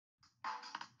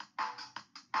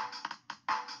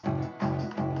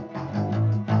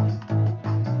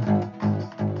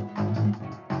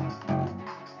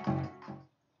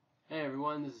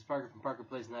everyone, this is Parker from Parker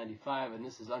Plays 95, and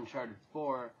this is Uncharted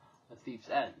 4, A Thief's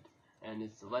End. And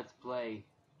it's a Let's Play,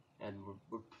 and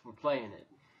we're playing it.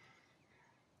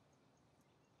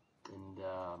 And,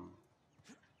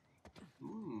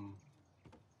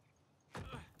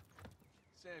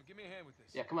 Sam, give me a hand with this.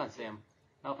 yeah, come on, Sam.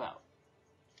 Help out.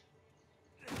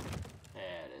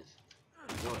 There it is.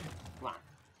 Do it. Come on.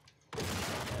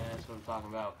 That's what I'm talking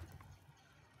about.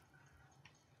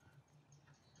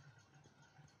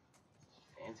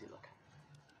 Fancy looking.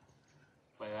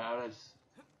 Wait,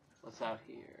 what's out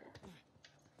here?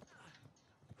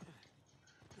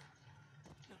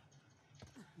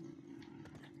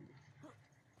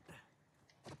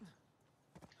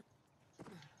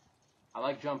 I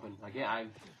like jumping. Again,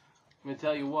 I'm gonna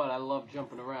tell you what, I love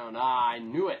jumping around. Ah, I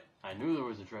knew it. I knew there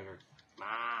was a treasure. Come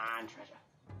on, treasure.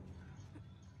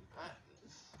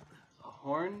 A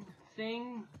horn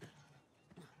thing?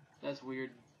 That's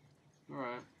weird.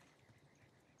 Alright.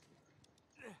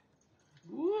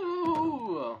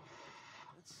 Woo!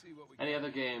 Let's see what we Any other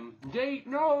game? Date?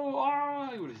 No!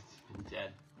 Ah, I would have been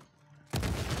dead.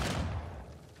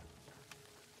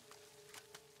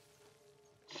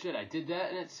 Shit, I did that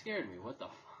and it scared me. What the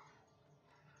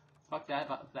fuck that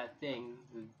about that thing.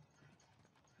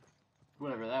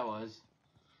 Whatever that was.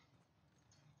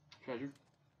 Treasure?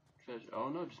 Treasure. Oh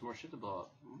no, just more shit to blow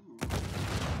up. Ooh.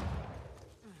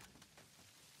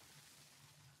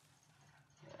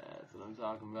 That's what I'm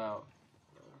talking about.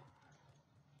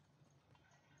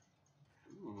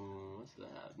 Ooh, what's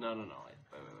that? No. Wait.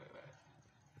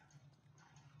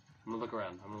 I'm gonna look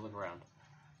around.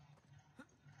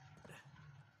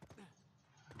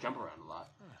 Jump around a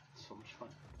lot. It's so much fun.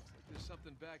 There's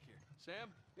something back here.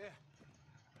 Sam? Yeah.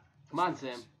 Come on,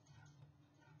 Sam.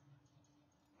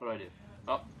 What do I do?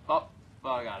 Oh,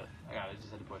 I got it.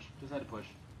 Just had to push.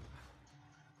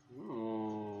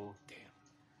 Ooh. Damn.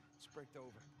 It's braked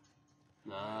over.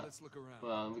 Nah. Right, let's look around.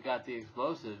 Well, we got the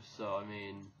explosives, so I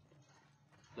mean,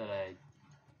 that I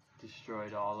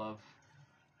destroyed all of.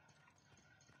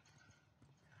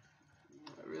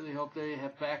 I really hope they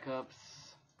have backups.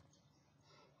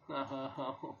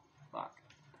 Oh, fuck.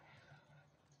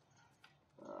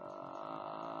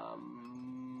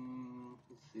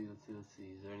 Let's see.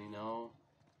 Is there any no?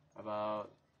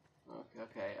 About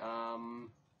okay.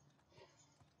 Oh,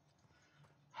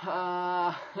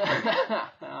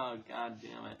 god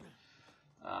damn it.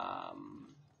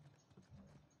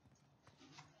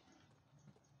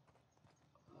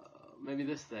 Maybe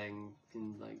this thing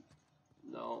can, like,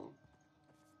 no.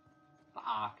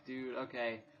 Fuck, dude.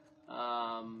 Okay.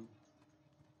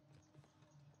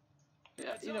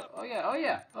 Yeah, you know. Oh yeah.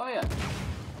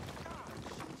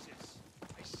 Jesus.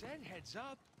 I said heads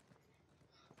up.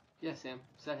 Yeah, Sam.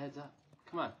 Set heads up.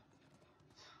 Come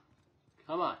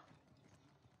on.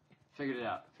 Figured it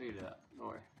out. Don't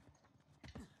worry.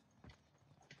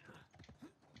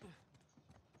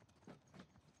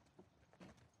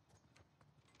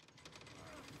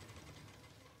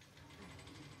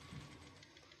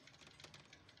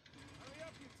 Hurry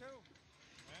up, you two.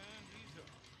 And he's up.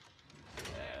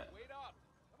 Yeah. Wait up.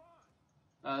 Come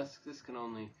on. This can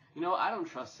only. You know, I don't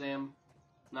trust Sam.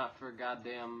 Not for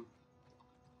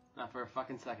a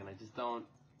fucking second. I just don't.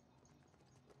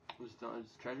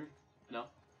 It's treasure? No.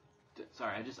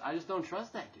 Sorry, I just don't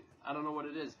trust that dude. I don't know what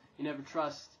it is. You never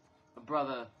trust a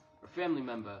brother or family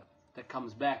member that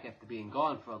comes back after being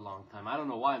gone for a long time. I don't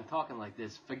know why I'm talking like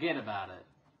this. Forget about it.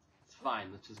 It's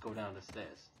fine. Let's just go down the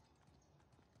stairs.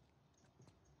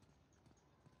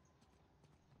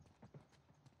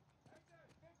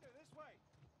 Victor, this way.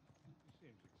 He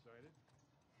seems excited.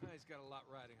 He's got a lot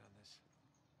riding on this.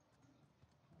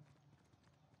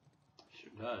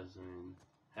 Sure does. I mean,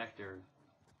 Hector,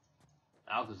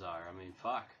 Alcazar. I mean,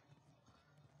 fuck.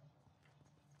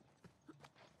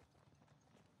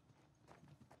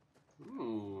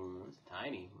 Ooh, that's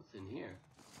tiny. What's in here?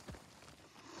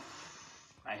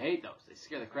 I hate those. They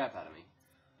scare the crap out of me.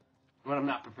 When I'm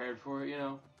not prepared for it, you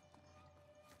know.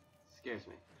 It scares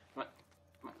me. Come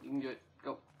on, you can do it.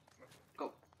 Go.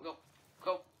 Whoa.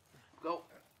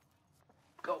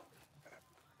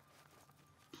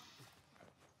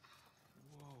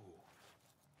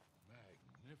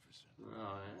 Magnificent.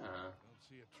 Oh, yeah. Don't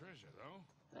see a treasure, though.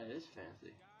 That is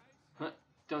fancy. Huh.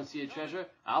 Don't see a treasure?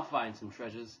 I'll find some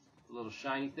treasures. Little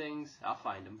shiny things, I'll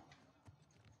find them.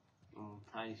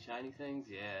 Tiny shiny things,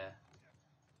 yeah.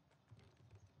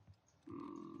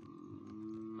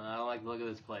 I don't like the look of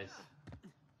this place.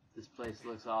 This place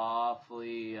looks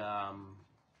awfully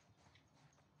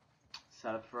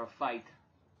set up for a fight.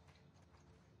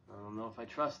 I don't know if I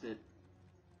trust it.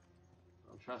 I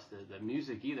don't trust it. The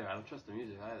music either. I don't trust the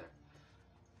music either.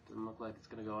 Doesn't look like it's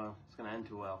gonna end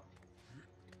too well.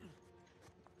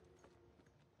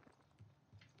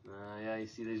 Yeah, you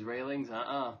see these railings?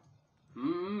 Mm-mm.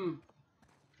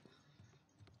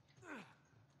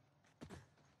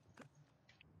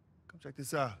 Come check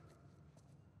this out.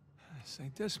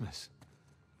 St. Dismas.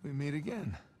 We meet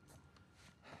again.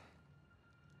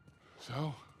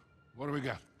 So, what do we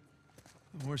got?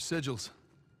 More sigils.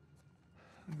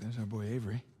 There's our boy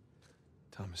Avery.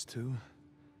 Thomas, too.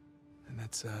 And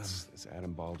that's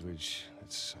Adam Baldridge,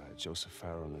 that's Joseph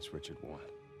Farrow, and that's Richard Warren.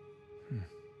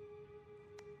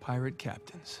 Pirate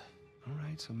captains. All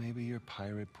right, so maybe your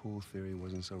pirate pool theory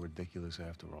wasn't so ridiculous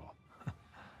after all.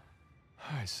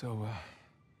 All right, so,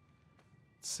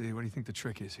 let's see, what do you think the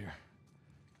trick is here?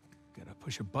 Gotta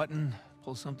push a button,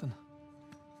 pull something?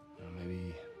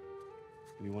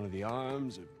 Maybe one of the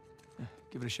arms, or... Yeah,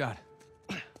 give it a shot.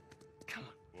 Come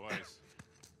on. Boys,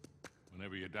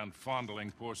 whenever you're done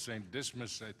fondling poor St.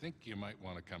 Dismas, I think you might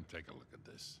want to come take a look at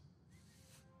this.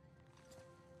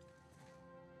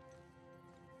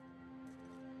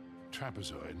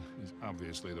 Trapezoid is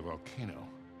obviously the volcano.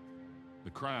 The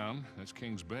crown, that's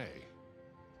King's Bay.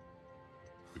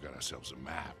 We got ourselves a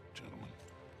map, gentlemen.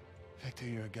 Victor,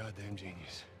 you're a goddamn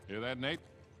genius. Hear that, Nate?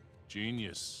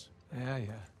 Genius. Yeah.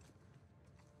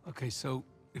 Okay, so,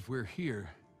 if we're here,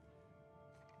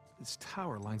 this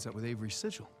tower lines up with Avery's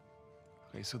sigil.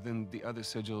 Okay, so then the other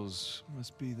sigils...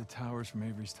 Must be the towers from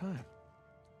Avery's time.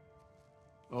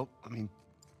 Well, I mean,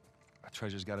 our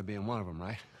treasure's gotta be in one of them,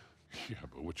 right? Yeah,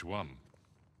 but which one?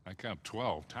 I count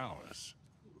 12 towers.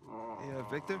 Yeah,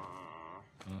 Victor?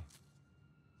 Huh?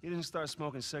 You didn't start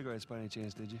smoking cigarettes by any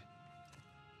chance, did you?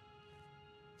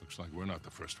 Looks like we're not the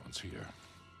first ones here.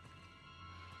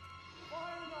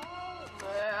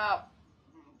 Yeah.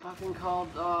 Fucking called.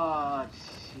 Oh,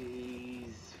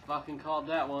 jeez. Fucking called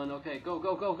that one. Okay, go,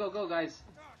 guys.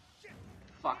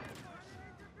 Fuck.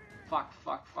 Fuck.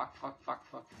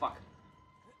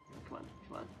 Come on.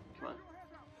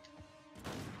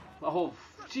 Oh,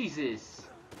 Jesus.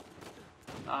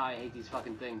 I hate these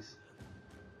fucking things.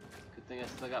 Good thing I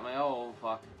still got my... Oh,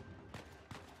 fuck.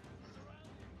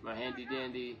 My handy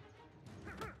dandy.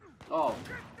 Oh,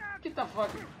 get the fuck...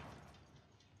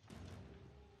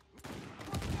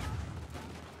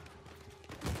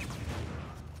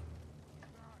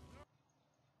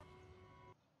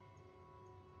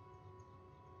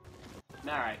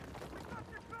 Alright.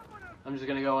 I'm just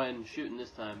gonna go in shooting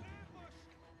this time.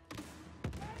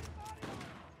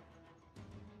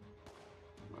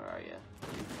 Where are ya?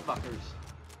 Fuckers.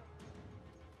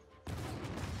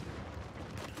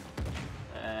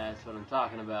 That's what I'm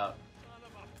talking about.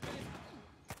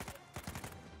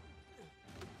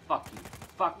 Fuck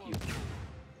you.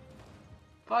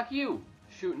 Fuck you!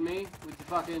 Shooting me with the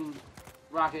fucking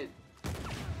rocket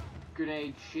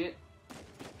grenade shit.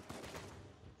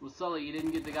 Well, Sully, you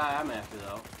didn't get the guy I'm after,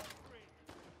 though.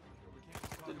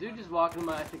 The dude just walking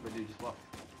by. I think the dude just walked.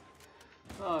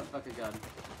 Oh, fucking god.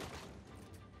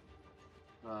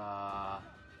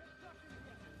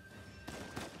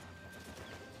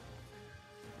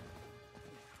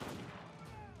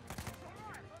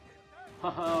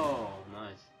 Oh,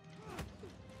 nice.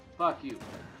 Fuck you,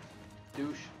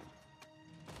 douche.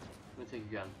 I'm gonna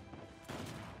take your gun.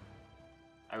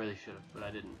 I really should have, but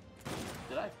I didn't.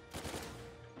 Did I?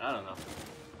 I don't know.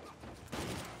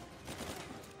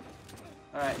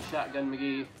 Alright, Shotgun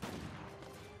McGee.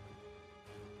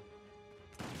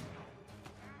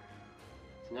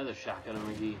 It's another Shotgun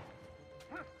McGee.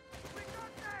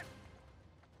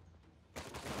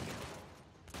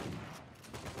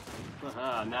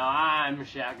 Now I'm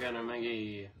Shotgun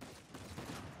McGee.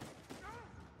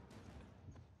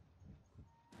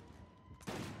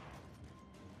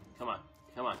 Come on.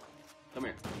 Come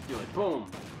here. Do it.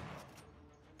 Boom.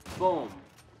 Boom.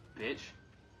 Bitch. Is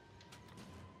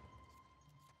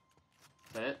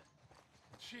that it?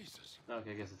 Jesus.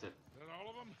 Okay, I guess that's it. Is that all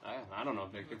of them? I don't know,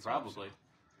 Victor. Let's hope Probably.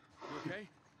 You okay?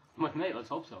 Well, Nate, let's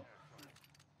hope so.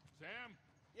 Sam?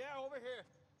 Yeah, over here.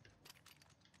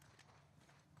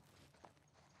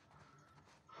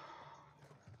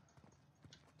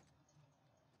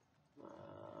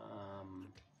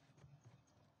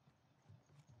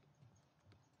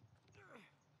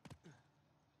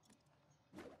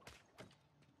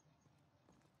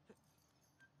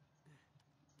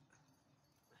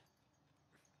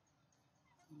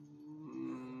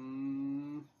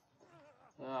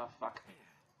 Oh, fuck.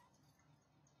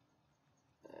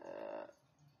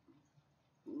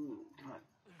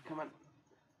 Come on.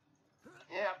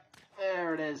 Yep,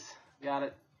 there it is. Got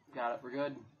it. We're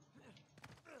good.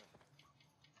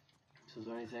 So is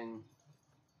there anything?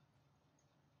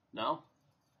 No?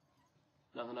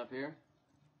 Nothing up here?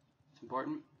 It's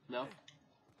important? No?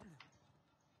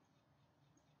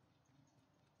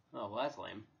 Oh, well, that's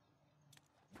lame.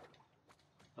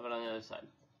 How about on the other side?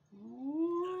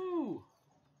 Woo!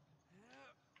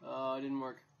 Oh, it didn't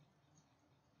work.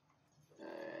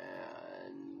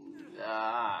 And, Hey,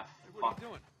 what fuck. are you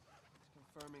doing?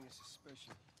 Just confirming a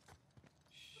suspicion.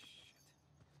 Shit.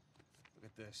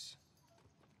 Look at this.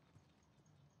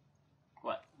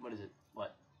 What? What is it?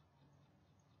 What?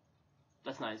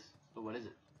 That's nice, but what is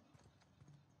it?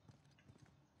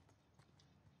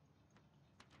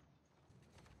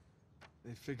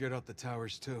 They figured out the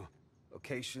towers, too.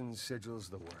 Locations, sigils,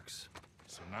 the works.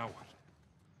 So now what?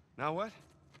 Now what?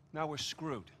 Now we're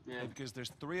screwed. Yeah. Because there's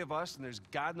 3 of us, and there's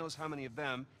God knows how many of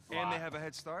them, and they have a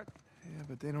head start. Yeah,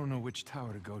 but they don't know which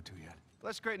tower to go to yet. Well,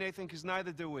 that's great, Nathan, because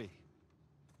neither do we.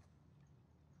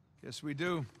 Yes, we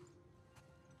do.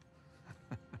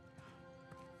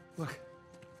 Look,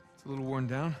 it's a little worn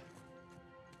down.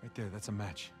 Right there, that's a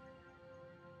match.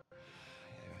 Yeah,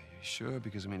 you sure?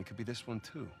 Because, I mean, it could be this one,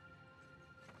 too.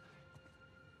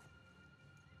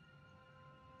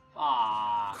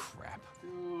 Ah, Crap.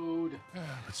 dude. Yeah,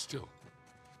 but still,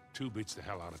 2 beats the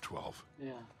hell out of 12.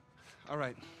 Yeah. All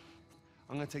right.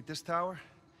 I'm gonna take this tower.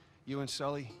 You and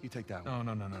Sully, you take that one.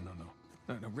 No.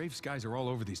 No, Rafe's guys are all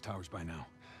over these towers by now.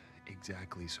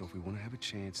 Exactly. So if we want to have a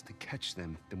chance to catch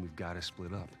them, then we've got to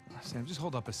split up. Sam, just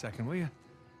hold up a second, will you?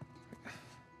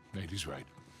 Nate, he's right.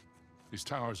 These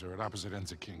towers are at opposite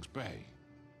ends of King's Bay.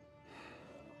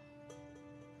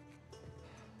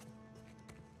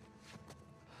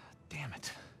 Damn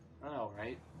it. I know,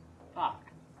 right? Fuck.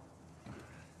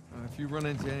 If you run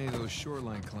into any of those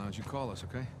shoreline clowns, you call us,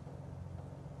 okay?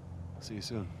 See you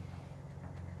soon.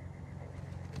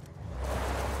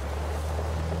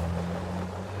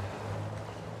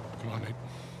 Come on, Nate.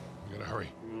 We gotta hurry.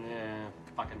 Yeah,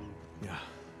 fucking Yeah.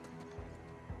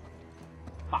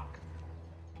 fuck.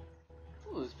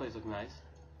 Ooh, this place looks nice.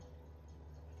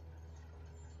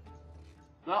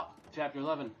 Well, chapter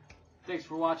 11. Thanks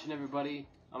for watching, everybody.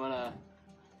 I'm gonna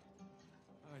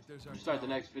All right, there's our start the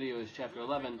next video as chapter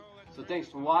 11. So thanks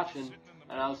for watching,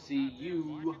 and I'll see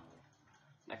you